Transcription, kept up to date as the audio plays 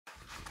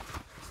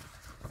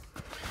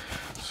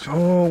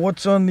So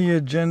what's on the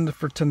agenda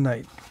for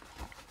tonight?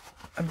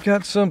 I've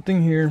got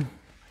something here.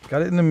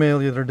 Got it in the mail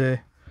the other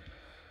day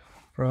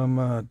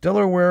from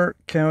Delaware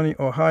County,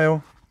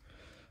 Ohio.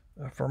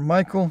 For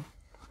Michael,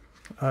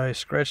 I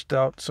scratched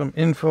out some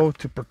info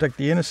to protect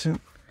the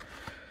innocent.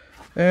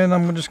 And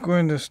I'm just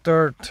going to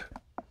start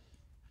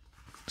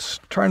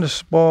trying to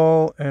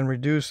spall and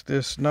reduce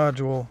this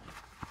nodule.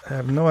 I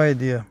have no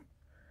idea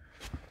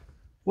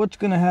what's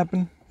going to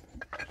happen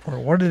or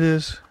what it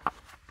is.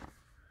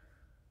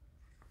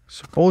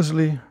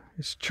 Supposedly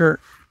it's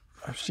chert.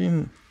 I've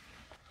seen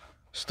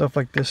stuff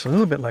like this, a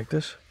little bit like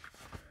this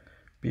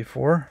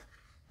before.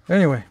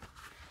 Anyway,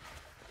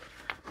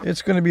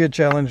 it's going to be a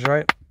challenge,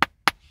 right?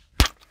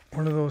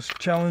 One of those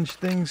challenge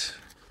things.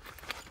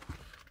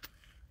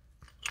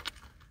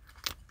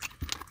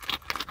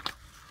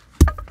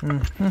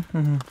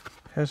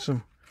 Has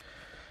some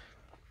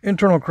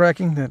internal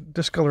cracking, that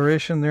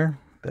discoloration there.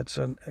 That's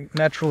a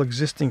natural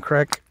existing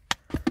crack.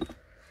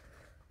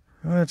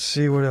 Let's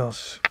see what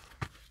else.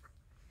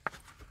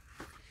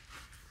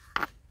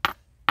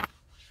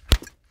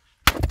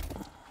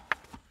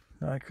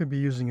 I could be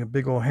using a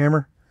big old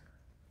hammer.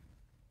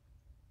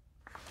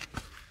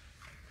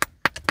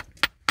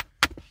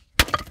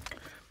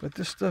 But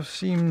this stuff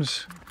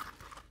seems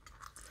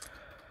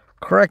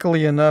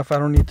crackly enough. I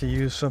don't need to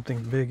use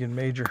something big and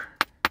major.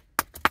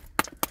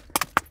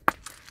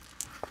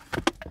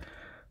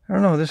 I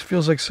don't know, this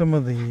feels like some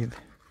of the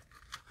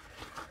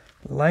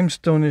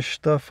limestone-ish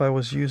stuff I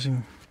was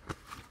using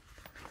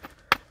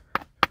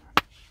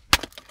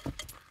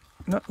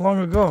not long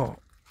ago.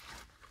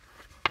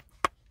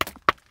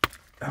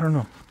 I don't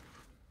know.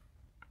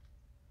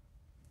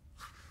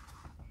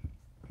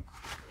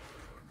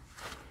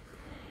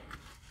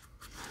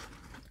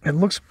 It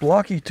looks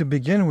blocky to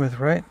begin with,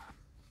 right?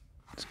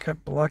 It's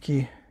got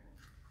blocky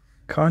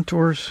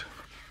contours,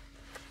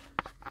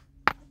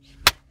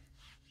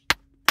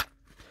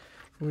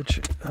 which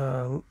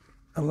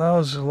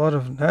allows a lot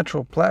of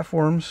natural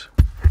platforms,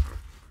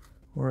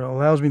 or it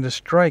allows me to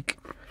strike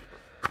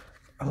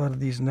a lot of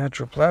these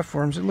natural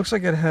platforms. It looks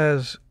like it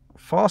has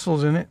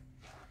fossils in it,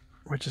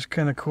 which is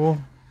kind of cool.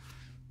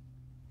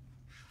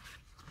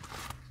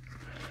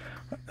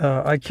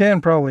 I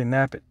can probably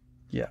nap it,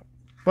 yeah,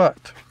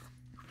 but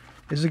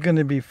is it going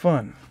to be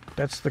fun?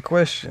 That's the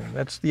question.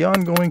 That's the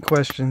ongoing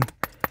question.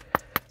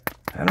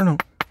 I don't know.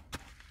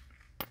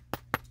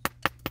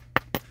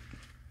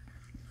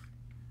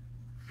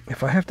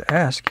 If I have to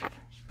ask,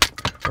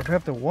 or if I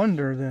have to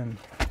wonder, then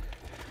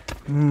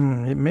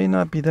it may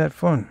not be that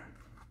fun.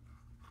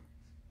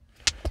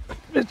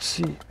 Let's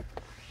see.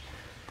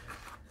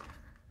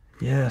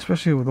 Yeah,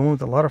 especially with the one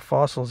with a lot of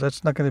fossils,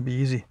 that's not going to be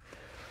easy.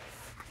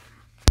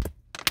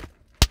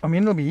 I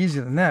mean, it'll be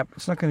easy to nap.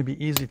 It's not going to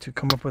be easy to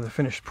come up with a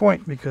finished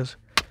point because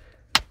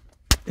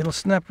it'll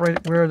snap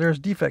right where there's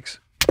defects.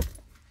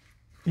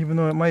 Even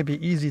though it might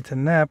be easy to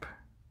nap,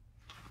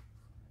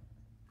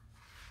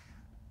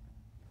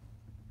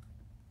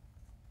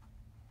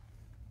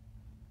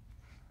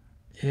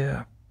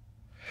 yeah.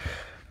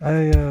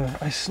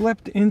 I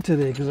slept in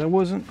today because I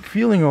wasn't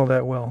feeling all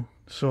that well.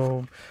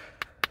 So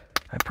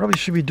I probably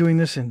should be doing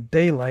this in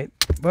daylight,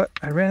 but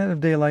I ran out of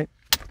daylight.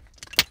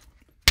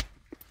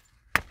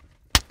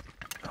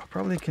 I'll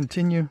probably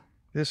continue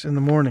this in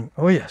the morning.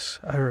 Oh yes,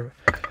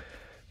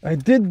 I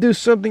did do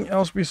something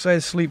else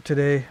besides sleep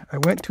today. I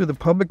went to the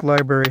public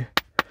library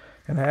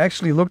and I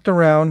actually looked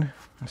around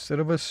instead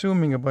of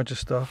assuming a bunch of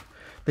stuff.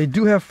 They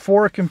do have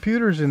 4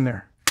 computers in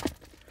there.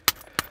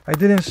 I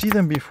didn't see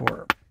them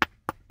before.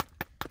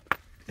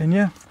 And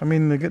yeah, I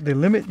mean, they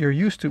limit your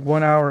use to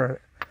 1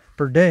 hour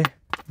per day.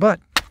 But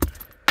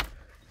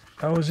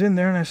I was in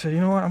there and I said,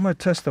 you know what, I'm going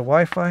to test the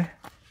Wi-Fi.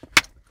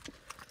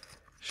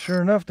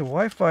 Sure enough, the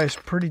Wi-Fi is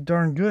pretty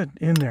darn good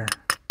in there.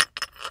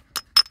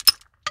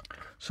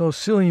 So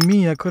silly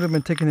me, I could have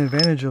been taking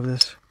advantage of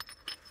this.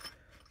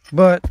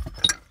 But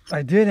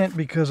I didn't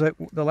because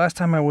the last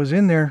time I was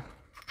in there,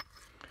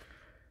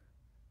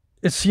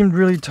 it seemed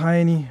really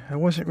tiny. I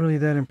wasn't really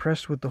that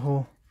impressed with the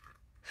whole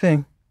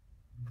thing.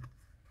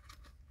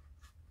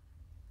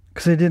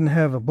 Because they didn't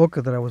have a book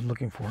that I was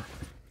looking for.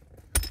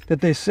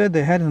 That they said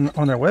they had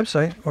on their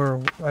website,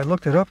 or I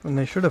looked it up and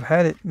they should have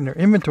had it in their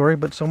inventory,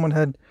 but someone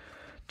had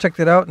checked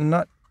it out and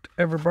not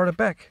ever brought it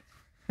back.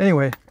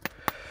 Anyway,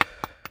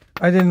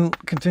 I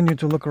didn't continue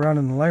to look around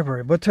in the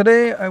library. But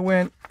today I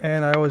went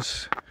and I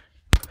was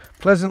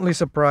pleasantly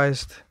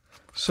surprised.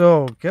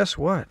 So guess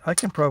what? I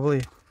can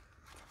probably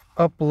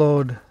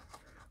upload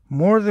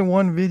more than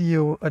 1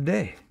 video a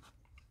day.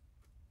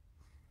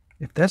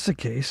 If that's the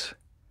case,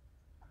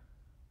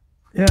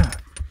 yeah,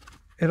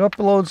 it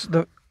uploads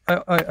the...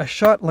 I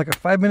shot like a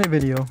 5-minute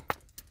video.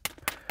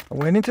 I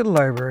went into the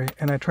library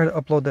and I tried to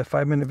upload that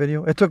 5-minute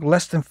video. It took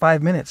less than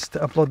 5 minutes to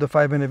upload the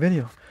 5-minute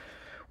video,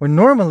 when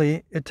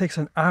normally it takes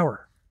an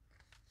hour.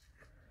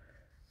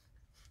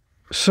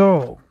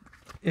 So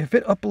if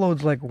it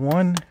uploads like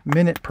 1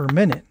 minute per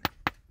minute,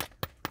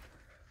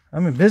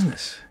 I'm in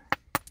business.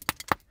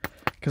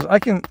 Because I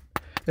can,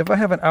 if I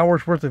have an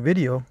hour's worth of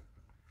video,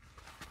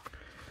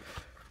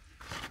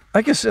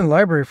 I can sit in the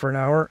library for an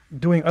hour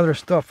doing other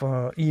stuff,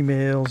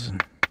 emails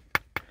and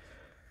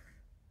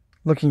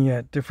looking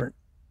at different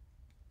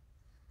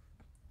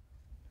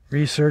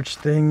research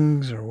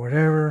things or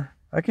whatever.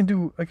 I can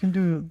do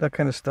that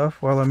kind of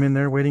stuff while I'm in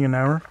there waiting an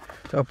hour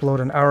to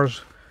upload an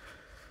hour's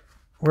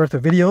worth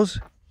of videos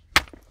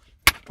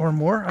or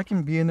more. I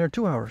can be in there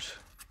 2 hours.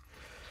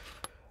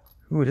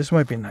 Ooh, this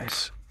might be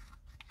nice.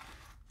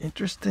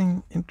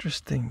 Interesting,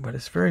 but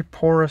it's very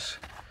porous.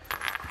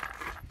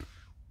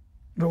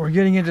 But we're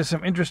getting into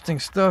some interesting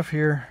stuff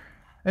here.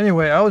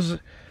 Anyway, I was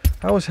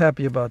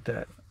happy about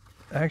that.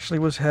 I actually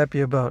was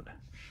happy about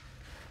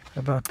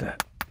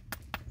that.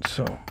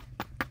 So,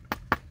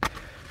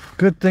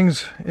 good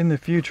things in the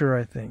future,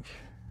 I think.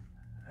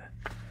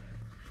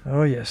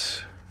 Oh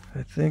yes,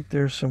 I think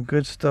there's some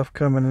good stuff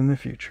coming in the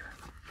future.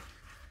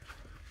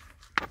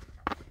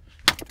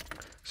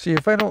 See,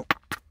 if I don't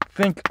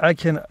think I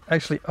can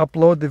actually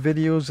upload the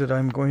videos that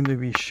I'm going to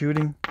be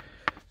shooting,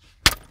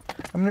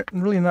 I'm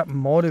really not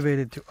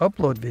motivated to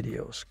upload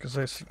videos, because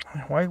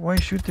why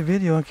shoot the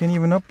video? I can't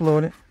even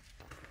upload it.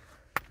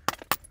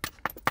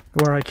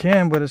 Or I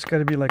can, but it's got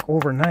to be like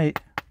overnight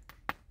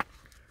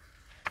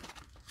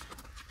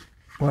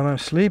while I'm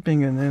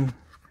sleeping, and then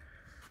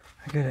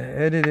I gotta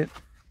edit it,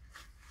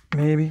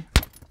 maybe,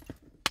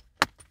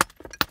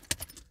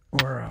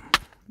 or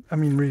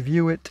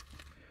review it.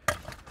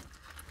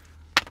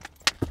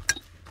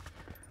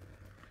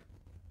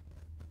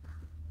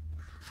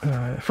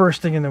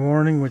 First thing in the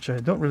morning, which I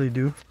don't really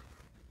do.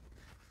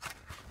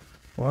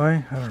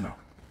 Why? I don't know.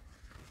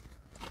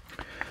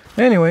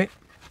 Anyway,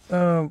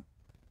 that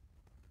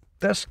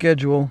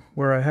schedule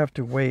where I have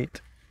to wait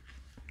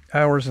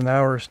hours and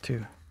hours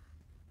to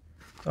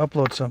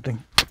upload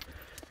something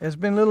has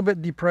been a little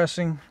bit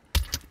depressing,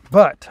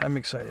 but I'm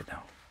excited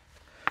now.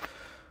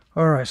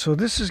 Alright, so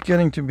this is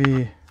getting to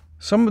be,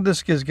 some of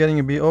this is getting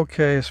to be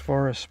okay as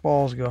far as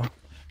spalls go.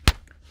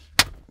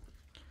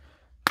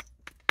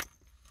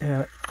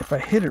 And if I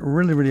hit it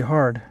really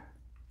hard,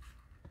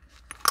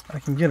 I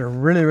can get a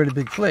really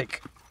big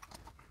flake.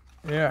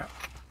 Yeah.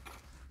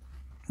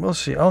 We'll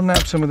see. I'll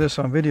nap some of this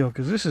on video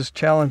because this is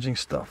challenging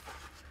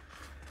stuff.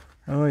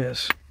 Oh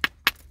yes.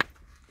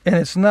 And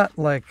it's not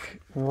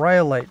like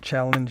rhyolite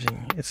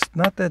challenging. It's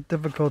not that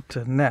difficult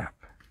to nap.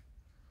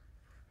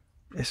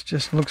 It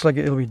just looks like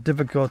it'll be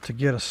difficult to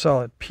get a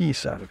solid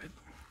piece out of it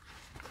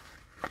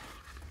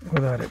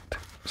without it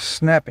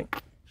snapping.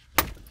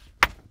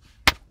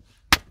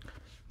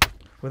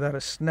 Without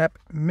a snap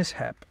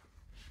mishap.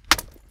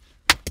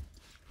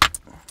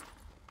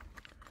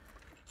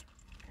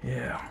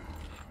 Yeah.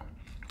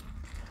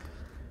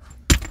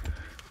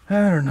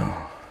 I don't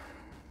know.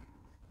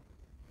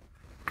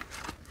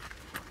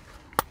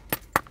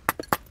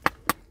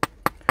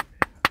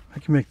 I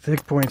can make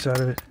thick points out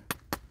of it.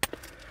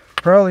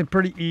 Probably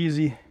pretty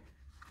easy.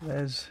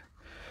 That's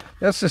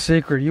the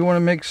secret. You want to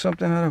make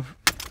something out of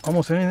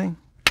almost anything?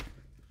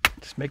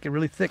 Just make it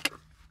really thick.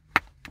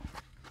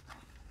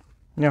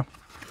 Yeah.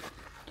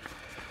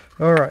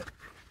 All right.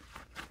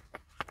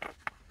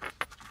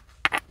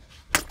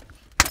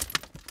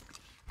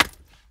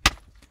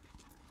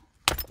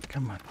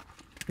 Come on.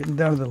 Getting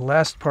down to the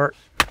last part.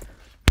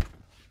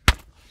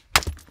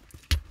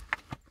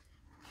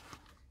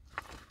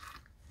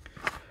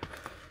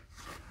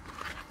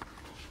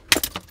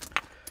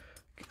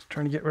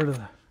 Trying to get rid of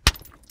the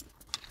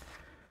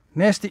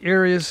nasty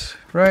areas,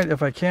 right?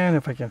 If I can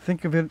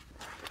think of it.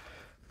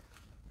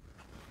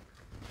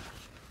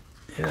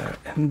 Yeah,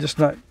 and just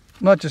not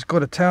just go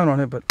to town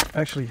on it, but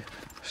actually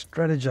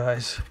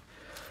strategize.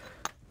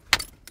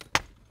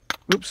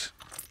 Oops.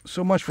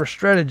 So much for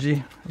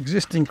strategy.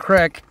 Existing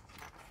crack.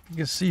 You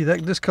can see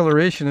that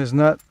discoloration is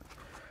not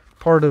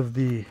part of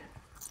the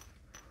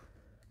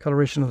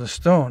coloration of the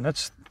stone.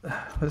 That's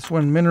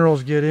when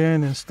minerals get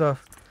in and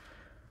stuff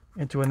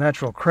into a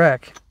natural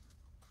crack.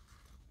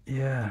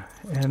 Yeah,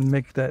 and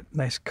make that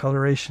nice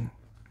coloration.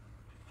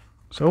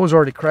 So it was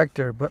already cracked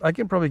there, but I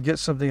can probably get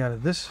something out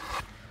of this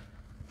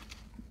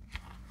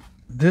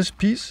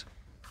piece.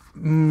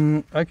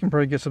 I can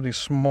probably get something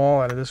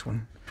small out of this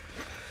one.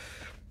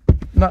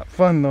 Not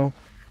fun though.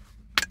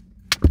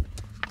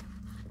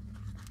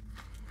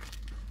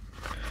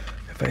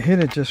 If I hit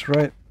it just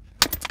right,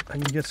 I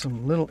can get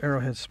some little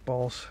arrowhead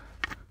spalls.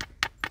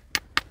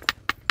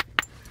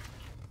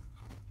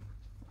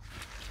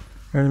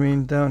 You know what I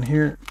mean? Down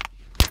here.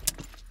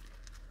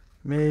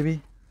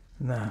 Maybe.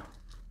 No.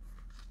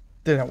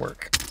 Didn't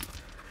work.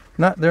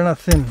 They're not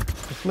thin. The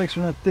flakes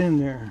are not thin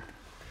there.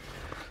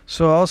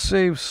 So I'll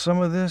save some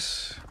of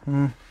this.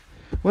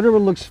 Whatever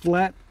looks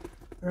flat.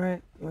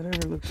 Right?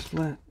 Whatever looks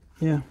flat.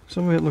 Yeah,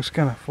 some of it looks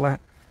kind of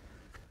flat.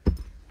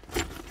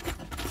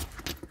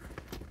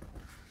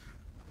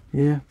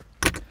 Yeah.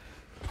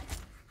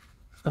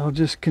 I'll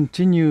just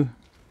continue.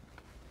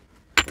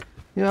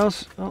 Yeah,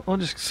 I'll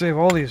just save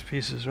all these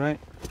pieces, right?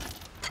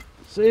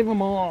 Save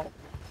them all.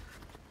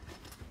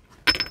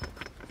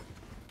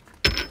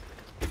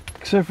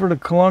 Except for the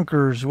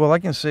clunkers. Well, I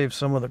can save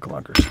some of the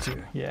clunkers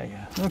too.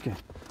 Yeah. Okay.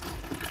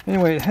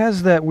 Anyway, it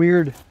has that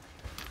weird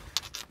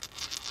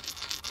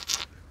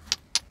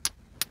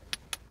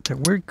a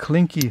weird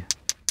clinky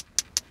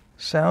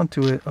sound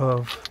to it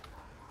of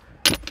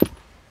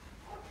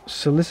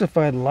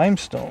silicified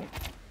limestone.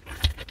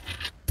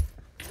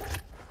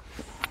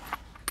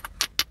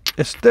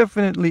 It's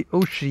definitely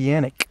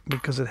oceanic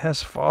because it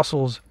has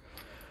fossils.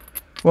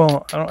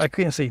 Well, I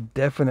can't say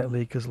definitely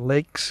because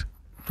lakes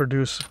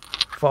produce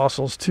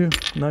fossils too,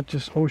 not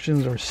just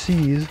oceans or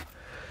seas,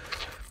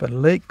 but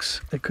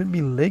lakes. It could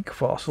be lake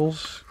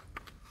fossils.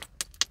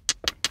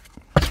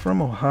 It's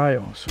from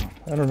Ohio, so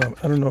I don't know.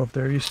 I don't know if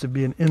there used to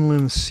be an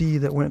inland sea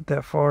that went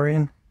that far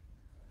in.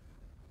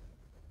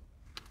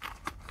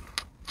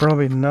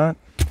 Probably not.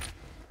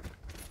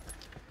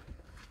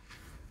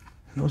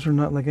 Those are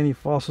not like any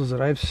fossils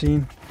that I've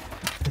seen.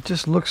 It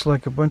just looks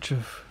like a bunch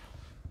of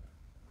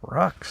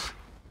rocks.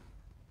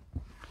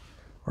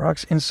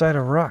 Rocks inside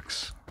of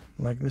rocks.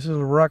 Like this is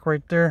a rock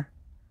right there.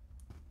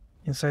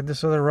 Inside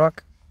this other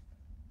rock.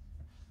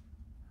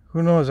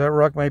 Who knows? That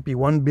rock might be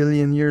 1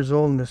 billion years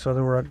old and this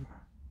other rock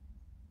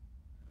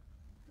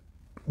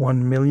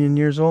 1 million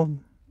years old.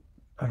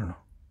 I don't know.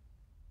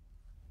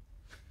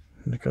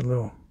 Look at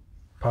little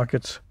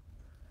pockets.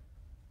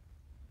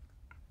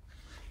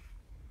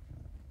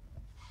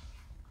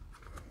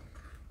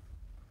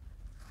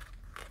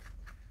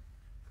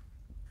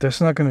 That's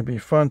not going to be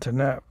fun to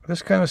nap.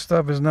 This kind of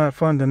stuff is not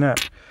fun to nap.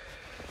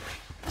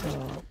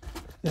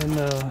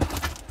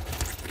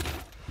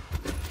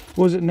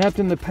 Was it napped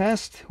in the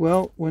past?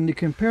 Well, when you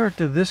compare it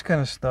to this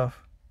kind of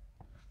stuff,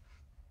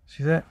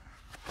 see that?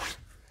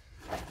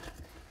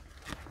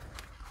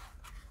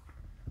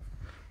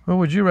 What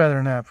would you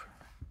rather nap?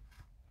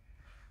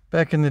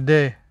 Back in the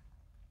day,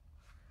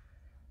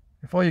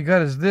 if all you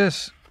got is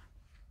this,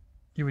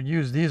 you would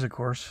use these, of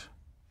course.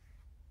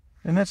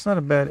 And that's not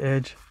a bad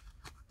edge.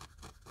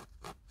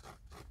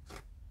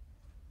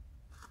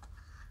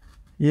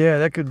 Yeah,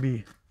 that could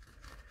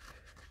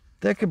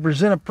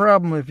present a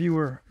problem if you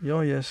were,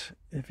 oh yes,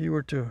 if you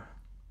were to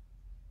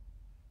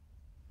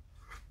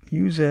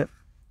use that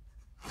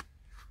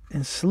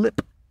and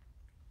slip.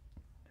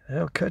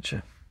 That'll cut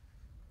you.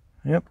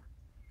 Yep.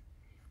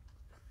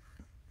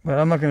 But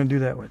I'm not going to do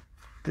that with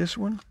this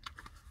one.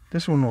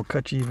 This one will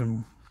cut you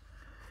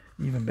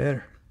even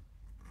better.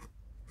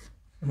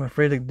 I'm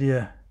afraid of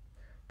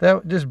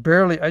that just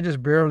barely, I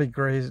just barely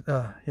grazed,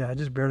 yeah, I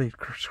just barely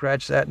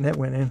scratched that and it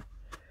went in.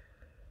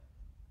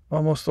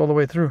 Almost all the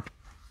way through.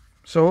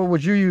 So what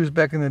would you use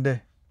back in the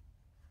day?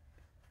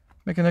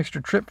 Make an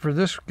extra trip for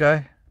this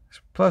guy.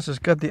 Plus it's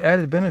got the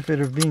added benefit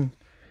of being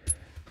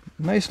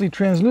nicely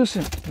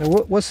translucent. Now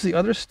what's the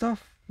other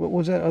stuff? What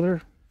was that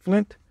other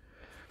flint?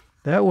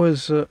 That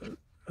was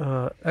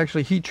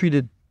actually heat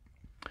treated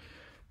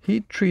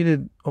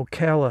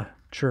Ocala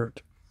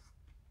chert.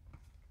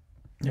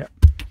 Yeah.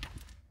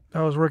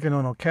 I was working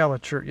on Ocala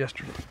chert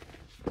yesterday.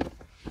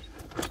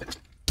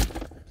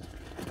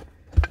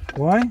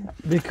 Why?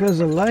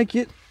 Because I like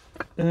it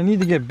and I need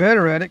to get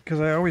better at it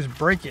because I always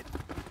break it.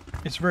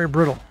 It's very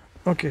brittle.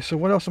 Okay, so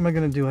what else am I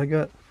going to do? I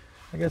got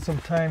some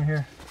time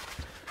here.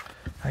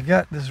 I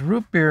got this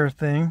root beer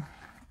thing.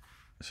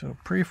 So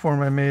preform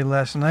I made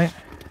last night.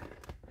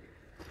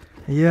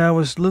 Yeah, I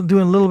was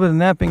doing a little bit of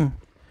napping.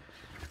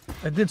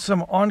 I did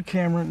some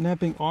on-camera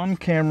napping on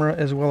camera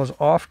as well as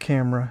off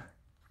camera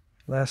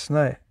last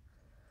night.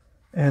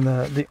 And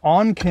the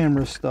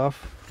on-camera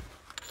stuff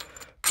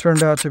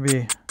turned out to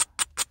be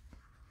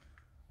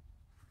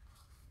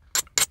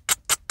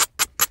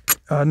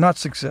not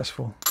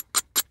successful.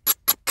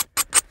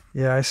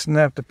 Yeah, I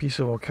snapped a piece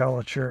of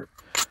Ocala chert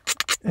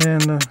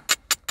and I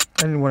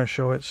didn't want to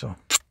show it, so.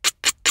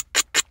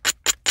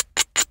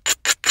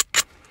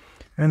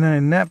 And then I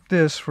napped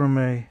this from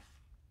a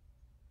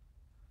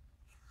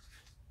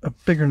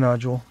bigger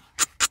nodule.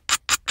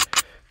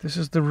 This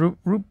is the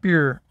root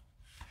beer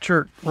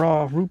chert,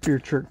 raw root beer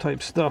chert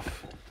type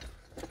stuff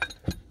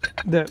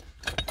that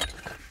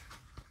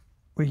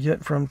we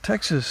get from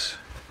Texas.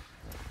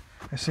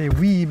 I say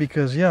we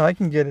because, yeah, I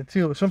can get it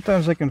too.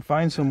 Sometimes I can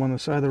find some on the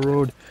side of the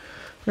road.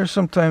 There's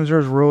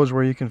roads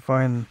where you can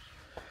find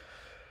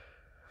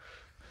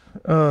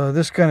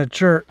this kind of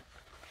chert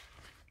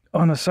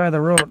on the side of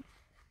the road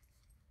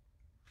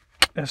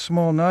as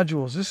small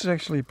nodules. This is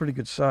actually a pretty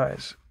good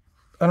size.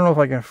 I don't know if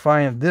I can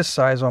find this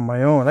size on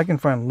my own. I can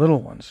find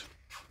little ones,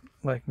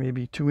 like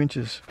maybe 2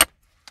 inches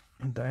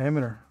in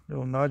diameter,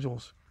 little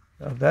nodules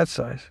of that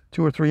size,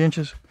 2 or 3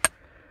 inches.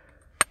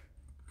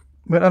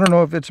 But I don't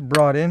know if it's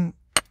brought in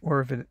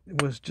or if it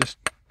was just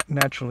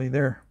naturally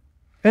there.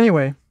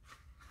 Anyway,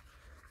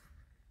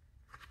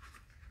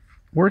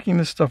 working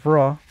this stuff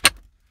raw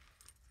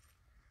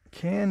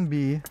can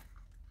be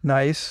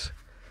nice,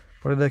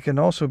 but it can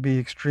also be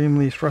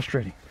extremely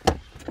frustrating.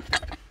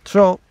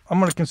 So I'm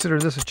going to consider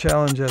this a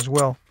challenge as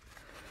well.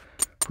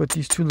 Put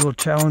these two little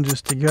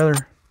challenges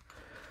together.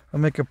 I'll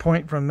make a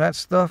point from that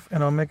stuff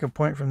and I'll make a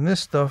point from this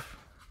stuff.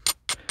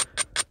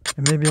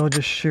 And maybe I'll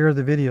just share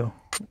the video.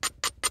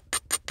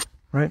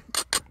 Right?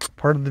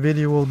 Part of the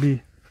video will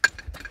be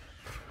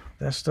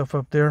that stuff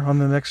up there on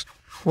the next,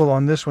 well,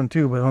 on this one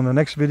too, but on the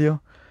next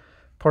video,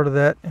 part of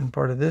that and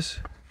part of this,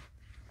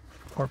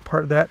 or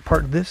part of that,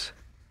 part of this.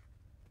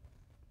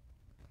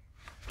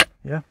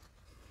 Yeah.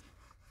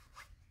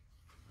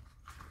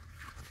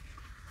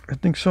 I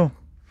think so.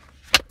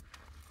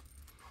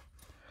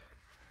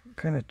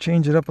 Kind of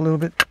change it up a little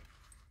bit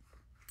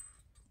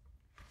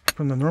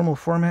from the normal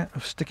format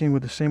of sticking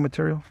with the same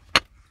material.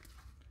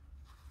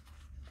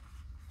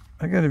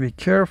 I got to be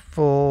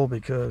careful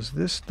because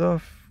this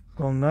stuff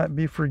will not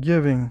be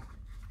forgiving.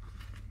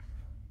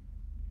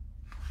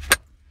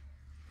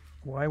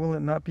 Why will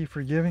it not be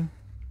forgiving?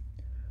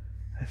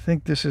 I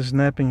think this is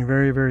napping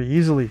very, very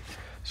easily.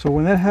 So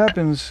when that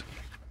happens,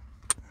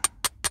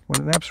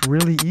 when it naps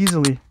really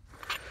easily,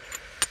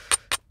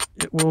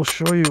 it will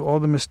show you all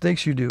the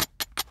mistakes you do.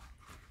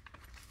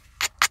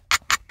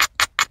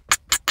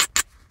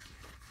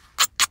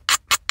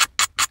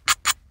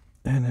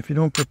 And if you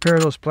don't prepare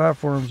those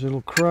platforms,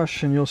 it'll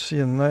crush and you'll see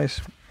a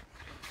nice,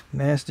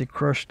 nasty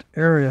crushed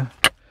area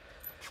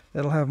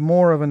that'll have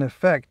more of an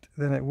effect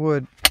than it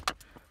would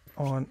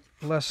on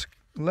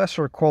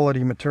lesser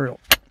quality material.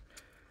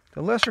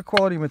 The lesser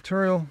quality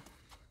material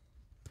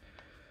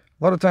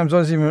a lot of times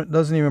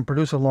doesn't even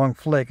produce a long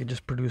flake. It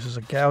just produces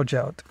a gouge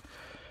out.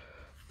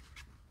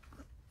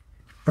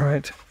 All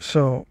right,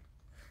 so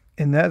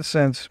in that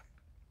sense,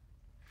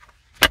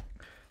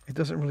 it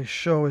doesn't really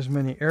show as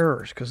many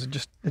errors because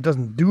it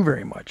doesn't do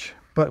very much.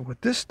 But with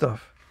this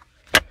stuff,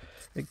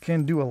 it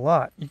can do a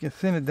lot. You can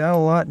thin it down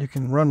a lot. You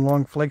can run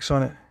long flakes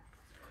on it.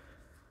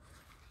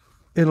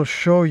 It'll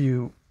show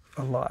you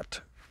a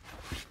lot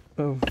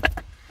of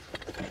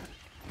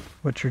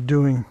what you're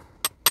doing,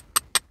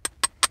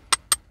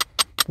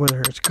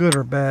 whether it's good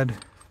or bad.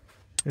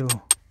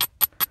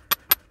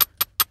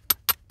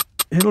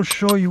 It'll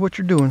show you what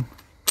you're doing.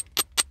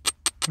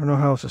 I don't know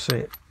how else to say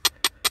it.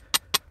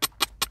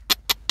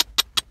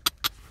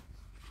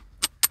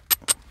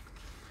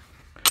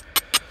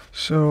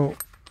 So,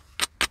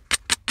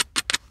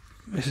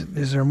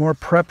 is there more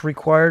prep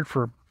required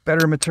for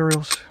better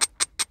materials?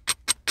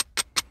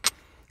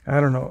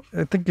 I don't know.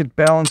 I think it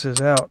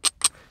balances out.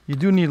 You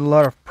do need a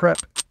lot of prep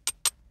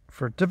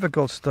for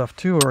difficult stuff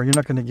too, or you're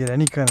not going to get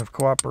any kind of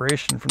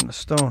cooperation from the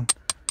stone.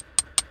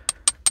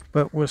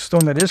 But with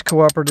stone that is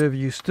cooperative,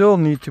 you still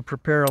need to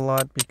prepare a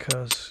lot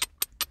because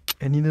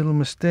any little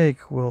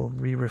mistake will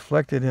be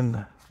reflected in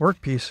the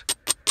workpiece.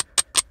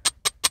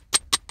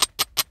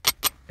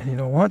 And you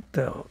don't want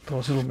those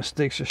little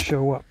mistakes to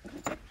show up.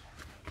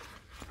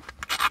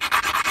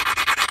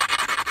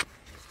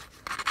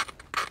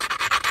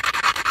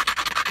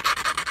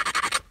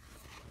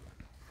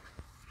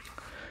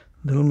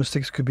 Little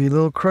mistakes could be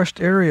little crushed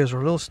areas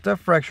or little step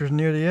fractures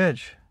near the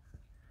edge.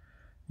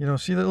 You know,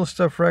 see the little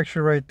step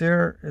fracture right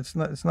there? It's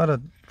not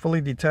a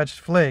fully detached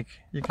flake.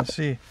 You can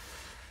see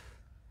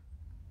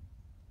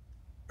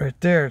right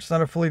there. It's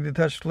not a fully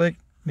detached flake.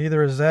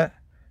 Neither is that.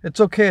 It's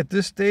okay at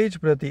this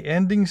stage, but at the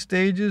ending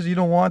stages, you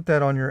don't want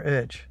that on your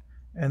edge.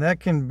 And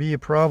that can be a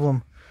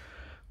problem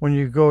when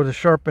you go to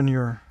sharpen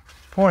your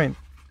point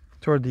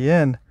toward the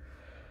end.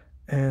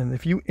 And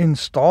if you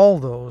install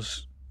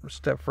those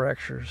step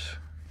fractures,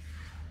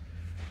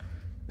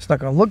 it's not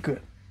going to look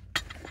good.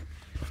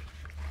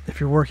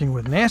 If you're working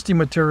with nasty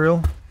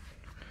material,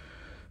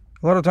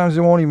 a lot of times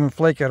it won't even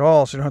flake at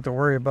all, so you don't have to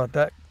worry about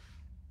that.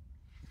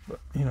 But,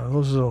 you know,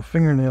 those little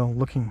fingernail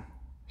looking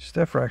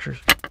step fractures.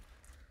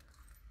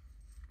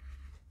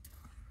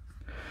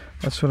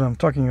 That's what I'm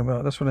talking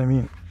about. That's what I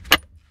mean.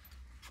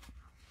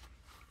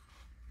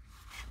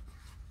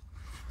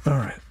 All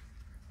right.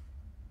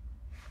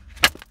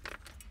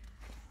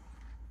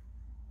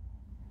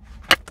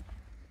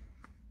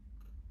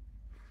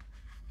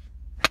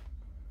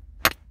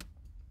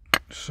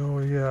 So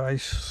yeah, I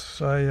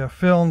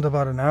filmed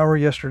about an hour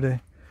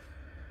yesterday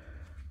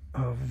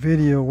of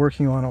video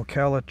working on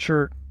Ocala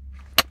chert.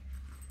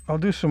 I'll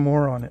do some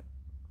more on it.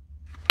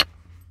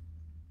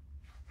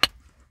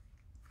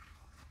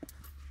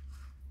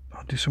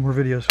 I'll do some more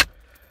videos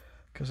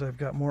because I've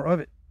got more of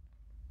it.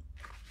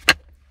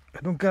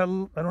 I don't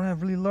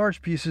have really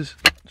large pieces,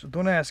 so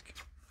don't ask.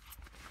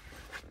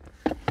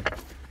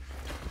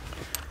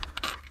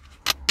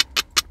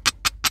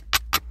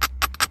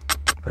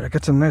 But I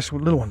got some nice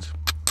little ones.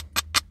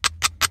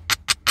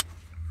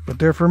 But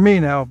they're for me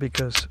now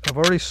because I've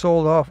already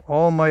sold off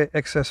all my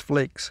excess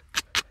flakes.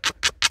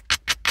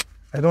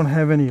 I don't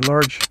have any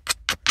large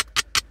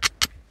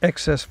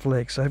excess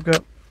flakes. I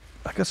got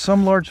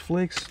some large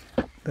flakes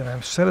that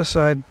I've set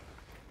aside.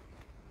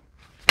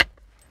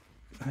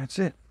 And that's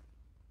it.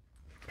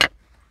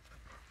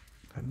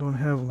 I don't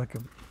have like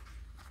a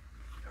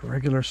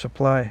regular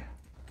supply.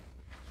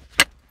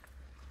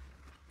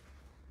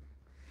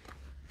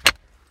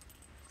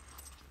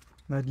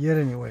 Not yet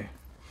anyway.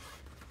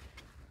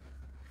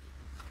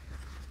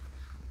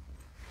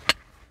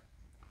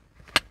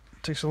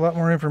 It takes a lot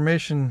more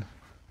information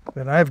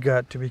than I've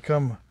got to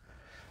become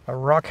a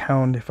rock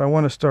hound. If I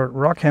want to start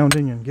rock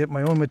hounding and get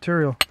my own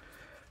material,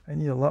 I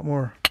need a lot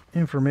more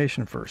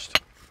information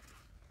first.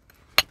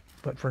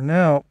 But for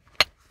now,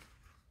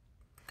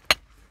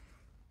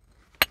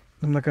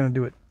 I'm not going to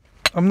do it.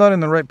 I'm not in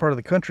the right part of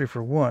the country,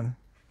 for one.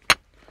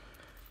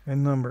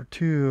 And number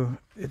two,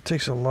 it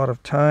takes a lot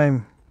of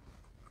time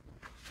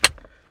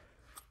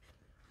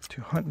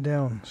to hunt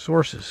down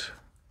sources.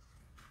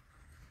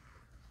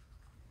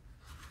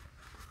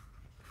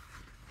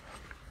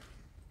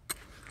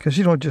 Because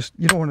you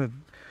don't want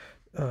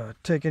to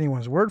take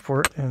anyone's word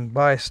for it and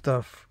buy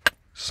stuff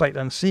sight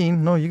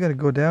unseen. No, you got to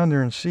go down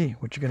there and see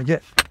what you're going to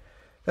get.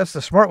 That's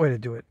the smart way to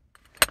do it.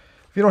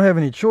 If you don't have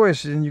any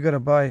choice, then you got to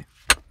buy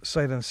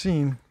sight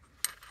unseen.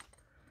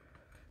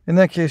 In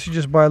that case, you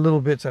just buy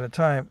little bits at a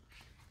time,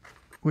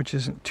 which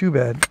isn't too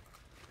bad.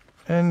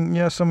 And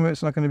yeah, some of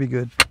it's not going to be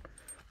good,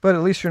 but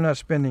at least you're not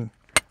spending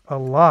a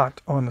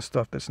lot on the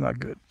stuff that's not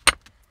good.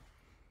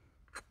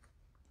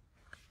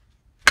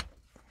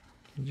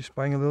 You're just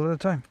buying a little at a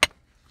time.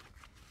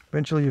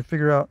 Eventually you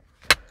figure out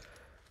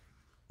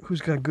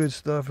who's got good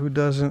stuff, who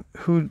doesn't,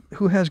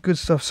 who has good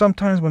stuff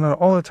sometimes but not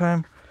all the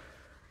time,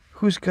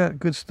 who's got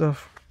good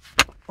stuff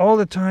all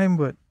the time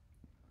but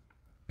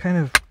kind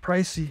of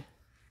pricey,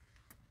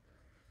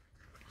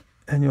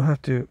 and you'll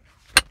have to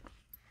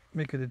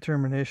make a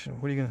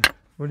determination. What are you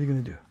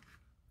gonna do?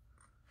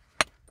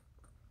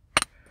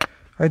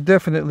 I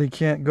definitely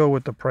can't go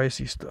with the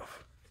pricey stuff.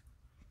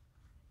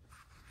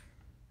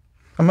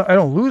 I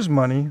don't lose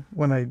money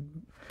when I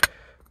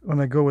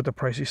go with the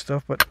pricey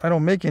stuff, but I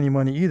don't make any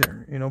money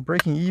either. You know,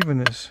 breaking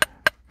even is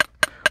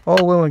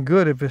all well and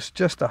good if it's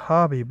just a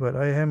hobby, but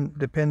I am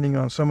depending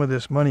on some of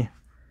this money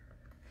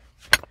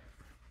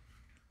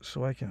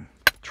so I can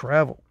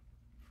travel.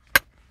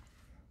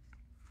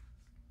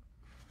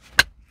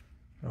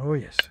 Oh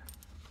yes.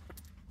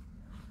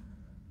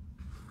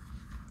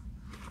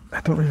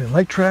 I don't really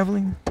like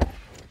traveling.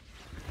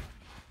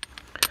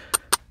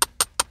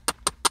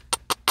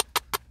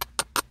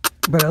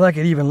 But I like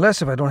it even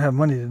less if I don't have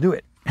money to do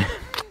it.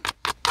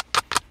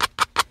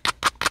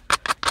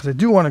 Because I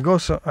do want to go.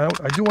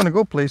 I do want to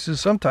go places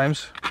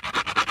sometimes.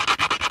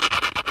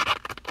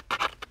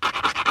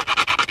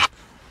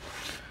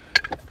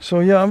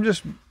 So yeah, I'm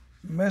just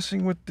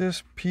messing with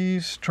this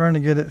piece, trying to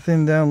get it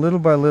thinned down little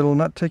by little,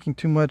 not taking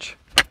too much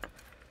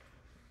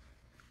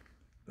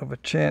of a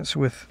chance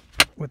with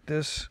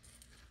this,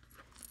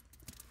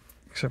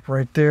 except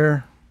right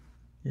there.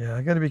 Yeah,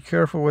 I got to be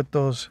careful with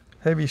those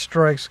heavy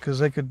strikes because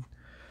they could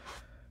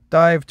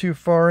dive too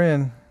far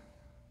in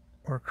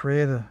or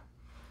create a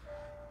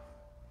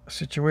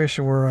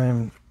situation where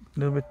I'm a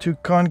little bit too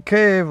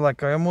concave,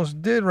 like I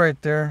almost did right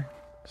there.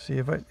 See,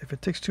 if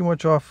it takes too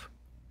much off,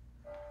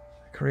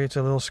 it creates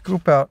a little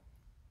scoop out.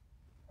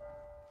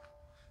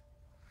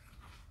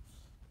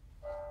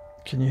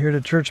 Can you hear the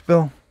church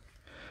bell?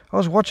 I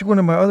was watching one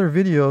of my other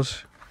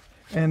videos,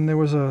 and there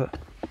was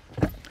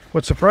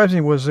what surprised me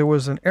was there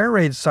was an air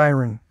raid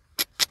siren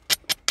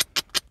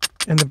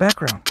in the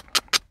background.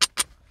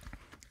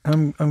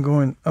 I'm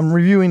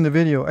reviewing the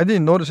video. I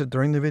didn't notice it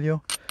during the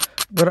video,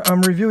 but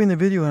I'm reviewing the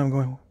video and I'm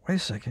going, wait a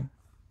second.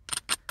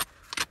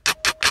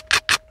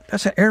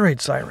 That's an air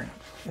raid siren.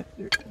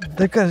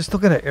 They've still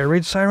got an air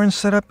raid siren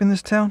set up in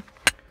this town?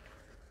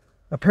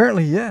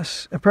 Apparently,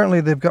 yes. Apparently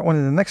they've got one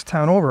in the next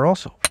town over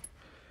also.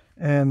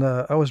 And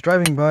I was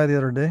driving by the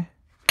other day,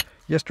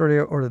 yesterday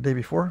or the day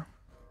before,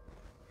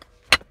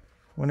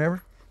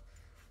 whenever.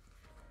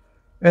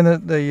 And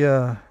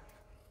the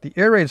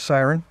air raid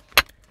siren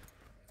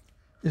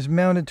is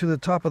mounted to the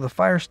top of the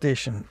fire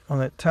station on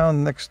that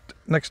town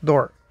next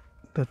door,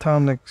 the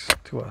town next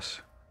to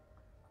us,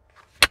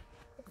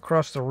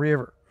 across the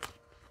river.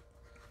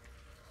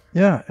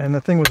 Yeah, and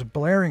the thing was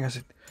blaring. I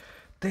said,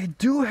 they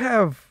do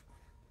have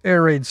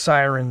air raid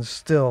sirens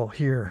still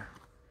here.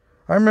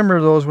 I remember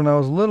those when I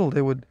was little.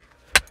 They would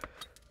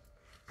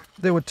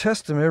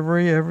test them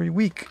every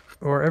week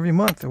or every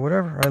month or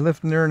whatever. I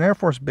lived near an Air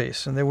Force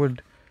base, and they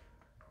would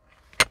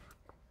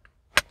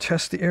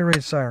test the air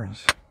raid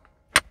sirens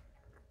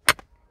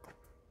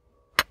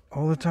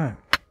all the time.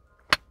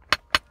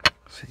 I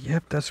said,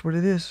 yep, that's what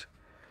it is.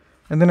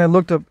 And then I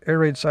looked up air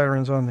raid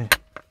sirens on the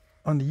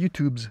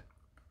YouTubes.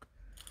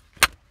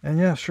 And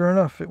yeah, sure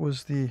enough, it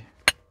was the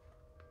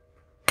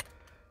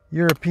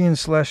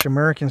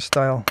European/American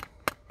style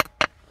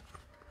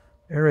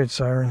air raid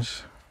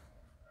sirens.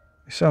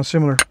 They sound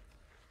similar.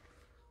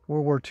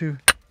 World War II,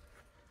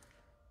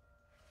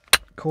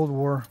 Cold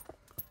War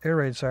air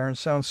raid sirens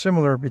sound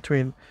similar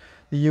between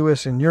the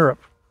US and Europe.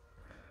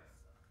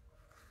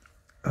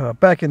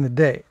 Back in the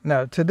day.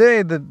 Now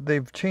today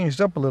they've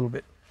changed up a little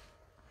bit,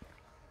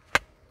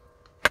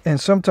 and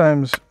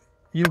sometimes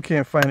you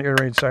can't find air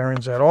raid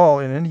sirens at all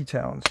in any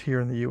towns here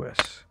in the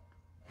US,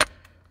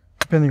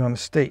 depending on the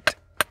state.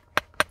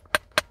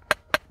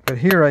 But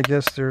here I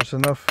guess there's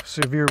enough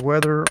severe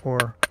weather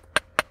or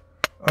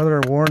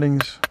other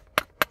warnings,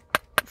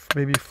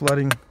 maybe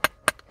flooding,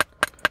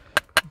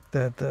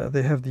 that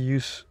they have to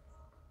use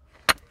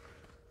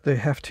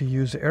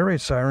the air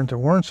raid siren to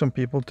warn some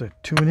people to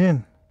tune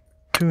in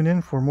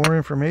for more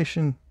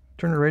information,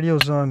 turn the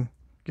radios on,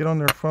 get on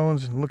their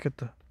phones and look at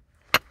the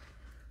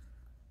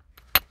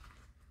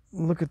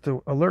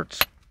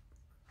alerts.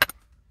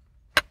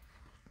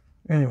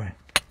 Anyway,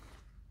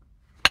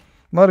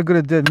 not a good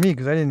it did me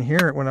because I didn't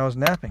hear it when I was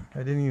napping. I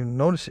didn't even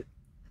notice it.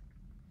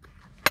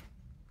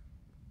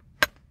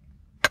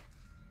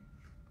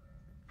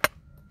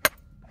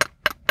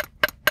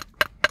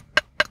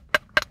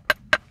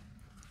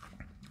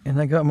 And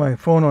I got my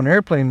phone on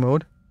airplane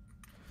mode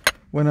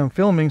when I'm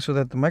filming so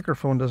that the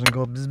microphone doesn't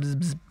go bzz, bzz,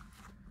 bzz.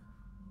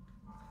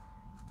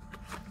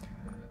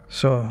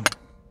 So,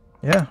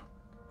 yeah.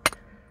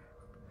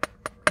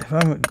 If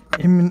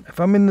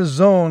I'm in the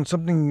zone,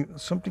 something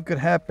could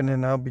happen,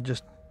 and I'll be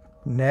just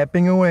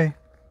napping away,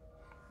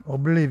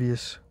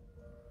 oblivious.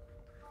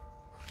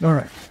 All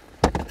right.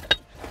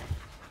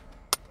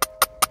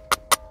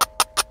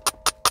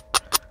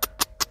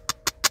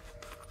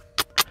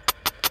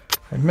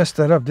 I messed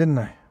that up, didn't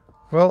I?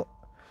 Well,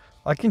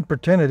 I can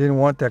pretend I didn't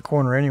want that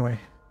corner anyway.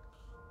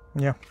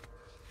 Yeah.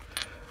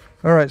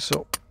 All right,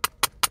 so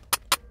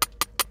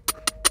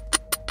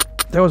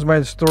that was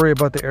my story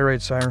about the air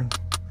raid siren.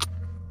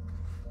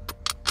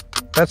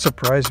 That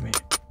surprised me.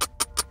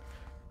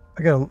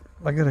 I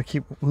gotta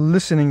keep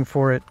listening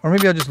for it, or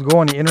maybe I'll just go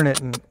on the internet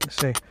and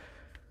say,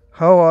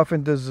 how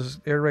often does this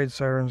air raid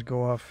sirens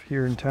go off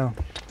here in town?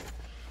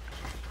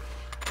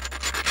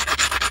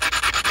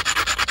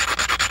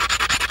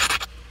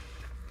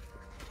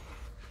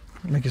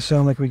 Make it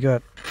sound like we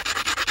got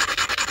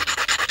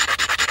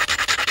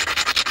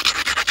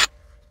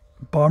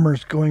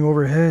bombers going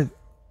overhead.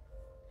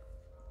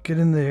 Get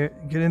in there,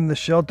 get in the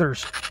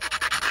shelters.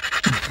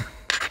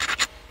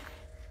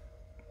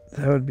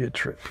 That would be a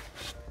trip.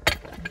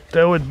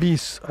 That would be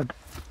a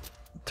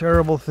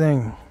terrible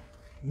thing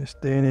in this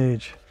day and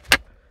age.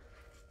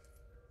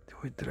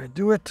 Did I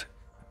do it?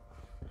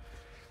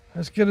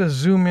 Let's get a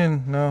zoom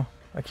in. No,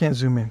 I can't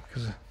zoom in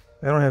because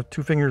I don't have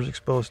two fingers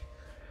exposed.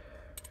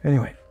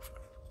 Anyway,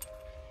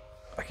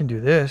 I can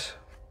do this.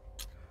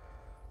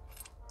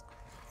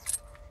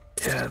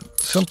 Yeah,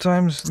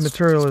 sometimes the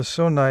material is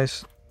so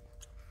nice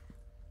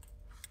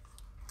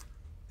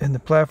and the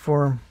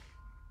platform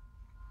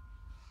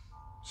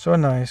so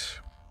nice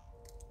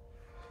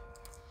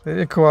that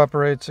it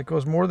cooperates. It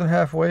goes more than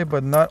halfway,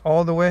 but not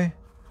all the way.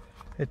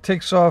 It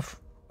takes off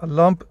a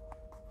lump.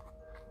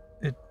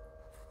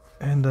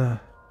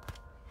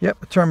 Yep,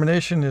 the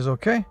termination is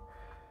okay.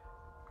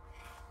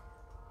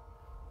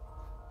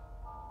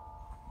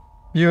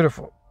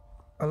 Beautiful.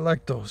 I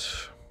like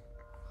those.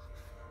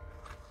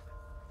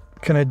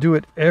 Can I do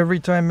it every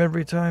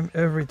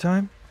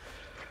time?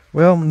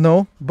 Well,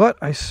 no, but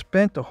I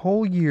spent a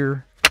whole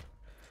year,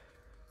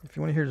 if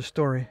you want to hear the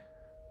story,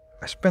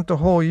 I spent a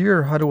whole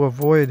year how to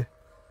avoid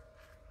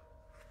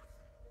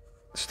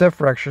step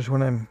fractures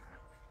when I'm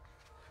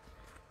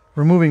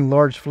removing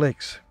large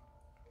flakes.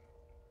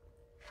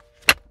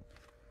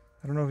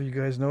 I don't know if you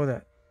guys know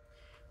that.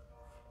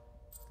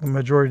 The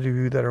majority of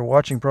you that are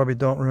watching probably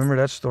don't remember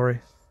that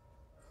story.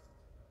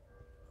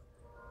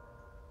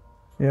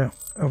 Yeah,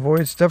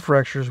 avoid step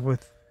fractures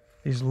with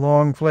these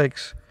long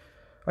flakes.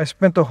 I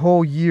spent a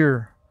whole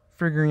year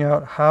figuring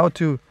out how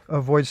to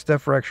avoid step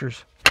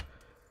fractures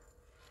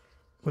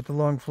with the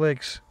long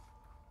flakes.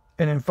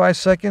 And in 5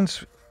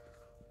 seconds,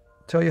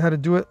 tell you how to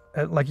do it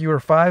like you were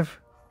 5.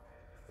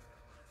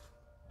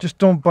 Just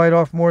don't bite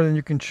off more than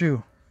you can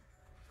chew.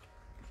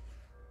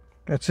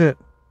 That's it.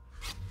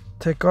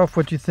 Take off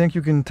what you think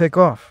you can take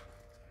off.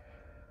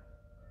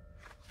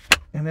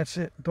 And that's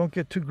it. Don't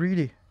get too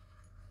greedy.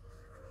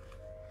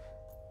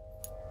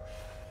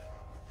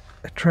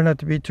 I try not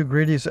to be too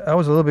greedy. So I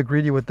was a little bit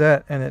greedy with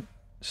that, and it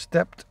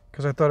stepped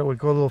because I thought it would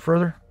go a little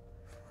further.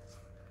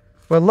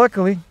 But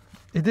luckily,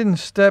 it didn't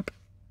step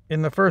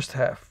in the first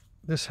half.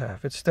 This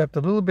half. It stepped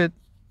a little bit.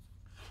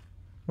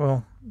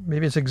 Well,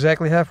 maybe it's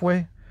exactly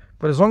halfway.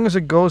 But as long as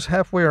it goes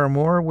halfway or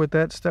more with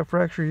that step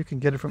fracture, you can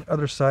get it from the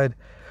other side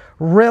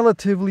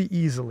relatively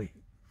easily.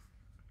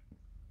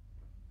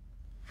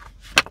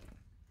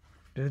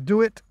 Did it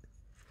do it?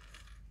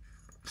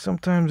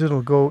 Sometimes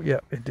it'll go. Yeah,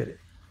 it did it.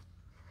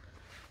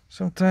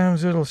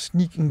 Sometimes it'll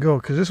sneak and go,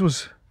 because this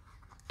was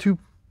two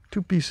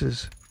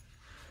pieces.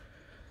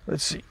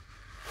 Let's see.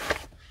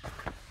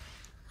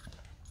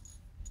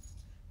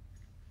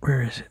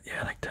 Where is it?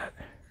 Yeah, like that.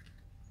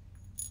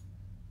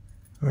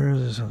 Where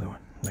is this other one?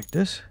 Like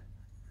this?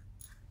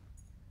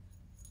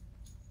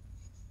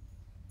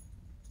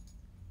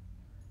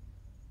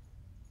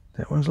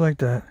 That one's like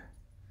that.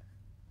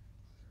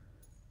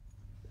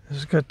 This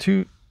has got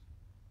two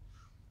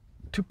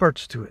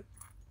parts to it.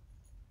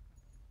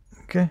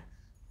 Okay?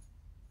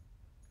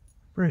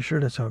 Pretty sure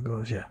that's how it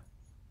goes, yeah.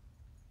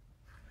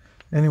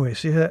 Anyway,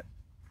 see that?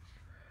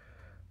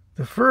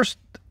 The first,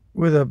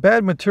 with a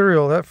bad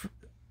material, that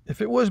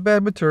if it was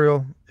bad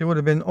material, it would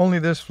have been only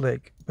this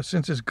flake. But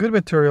since it's good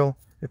material,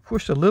 it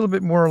pushed a little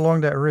bit more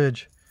along that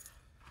ridge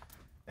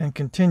and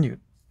continued.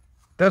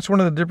 That's one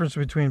of the differences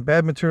between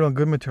bad material and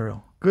good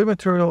material. Good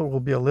material will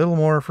be a little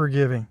more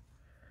forgiving,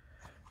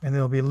 and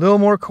it'll be a little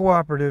more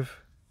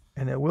cooperative,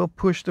 and it will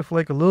push the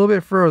flake a little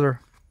bit further,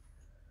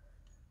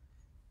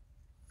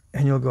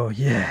 and you'll go,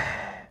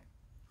 yeah,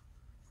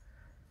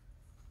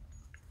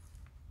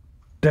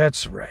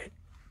 that's right.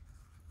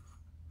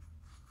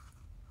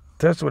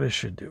 That's what it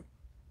should do.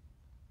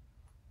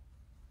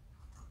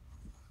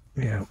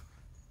 Yeah.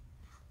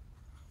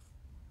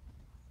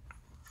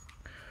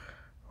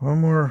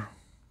 One more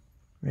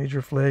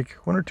major flake,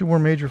 one or two more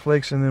major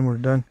flakes, and then we're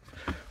done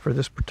for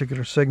this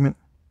particular segment.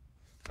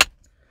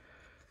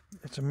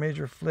 It's a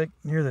major flake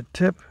near the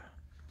tip.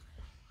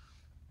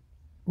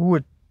 Ooh,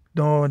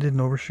 no, it didn't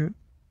overshoot.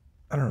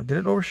 I don't know. Did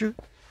it overshoot?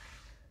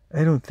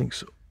 I don't think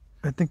so.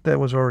 I think that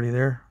was already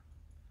there.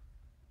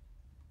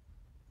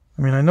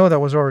 I mean, I know that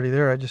was already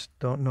there. I just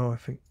don't know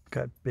if it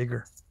got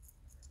bigger.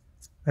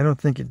 I don't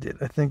think it did.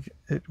 I think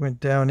it went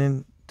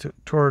down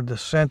toward the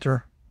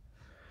center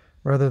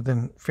rather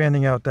than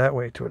fanning out that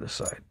way toward the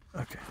side.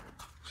 Okay,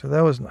 so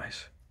that was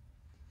nice.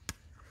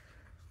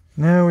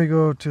 Now we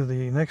go to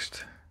the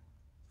next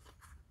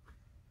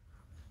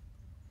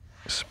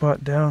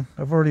spot down.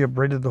 I've already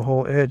abraded the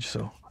whole edge,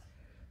 so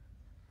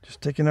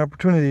just taking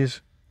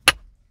opportunities.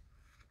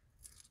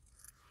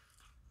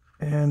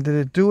 And did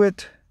it do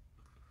it?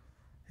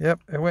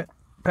 Yep, it went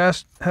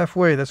past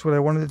halfway. That's what I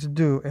wanted it to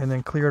do, and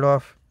then cleared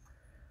off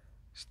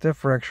step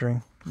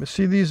fracturing. But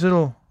see these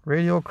little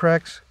radial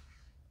cracks?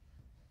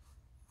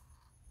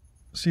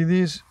 See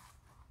these?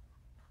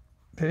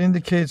 That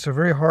indicates a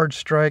very hard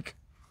strike.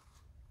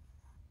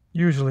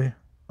 Usually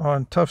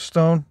on tough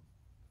stone,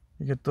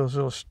 you get those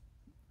little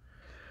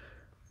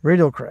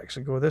radial cracks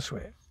that go this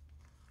way.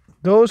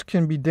 Those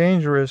can be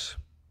dangerous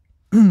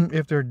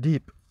if they're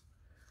deep.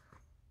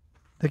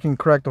 They can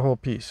crack the whole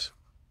piece.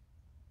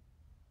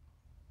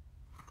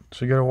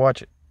 So you gotta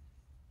watch it.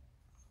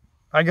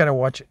 I gotta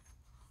watch it.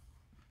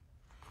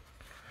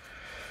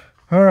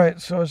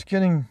 Alright, so it's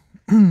getting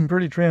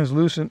pretty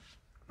translucent.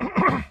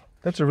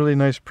 That's a really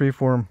nice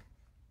preform.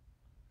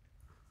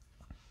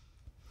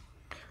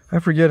 I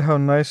forget how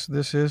nice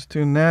this is to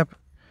knap,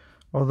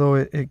 although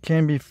it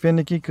can be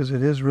finicky because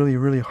it is really,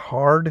 really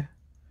hard.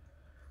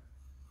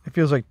 It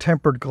feels like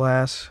tempered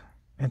glass,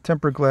 and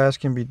tempered glass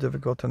can be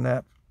difficult to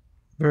knap.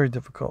 Very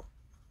difficult.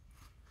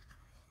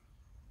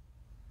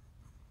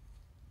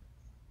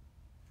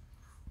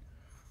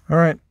 All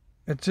right,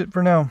 that's it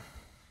for now.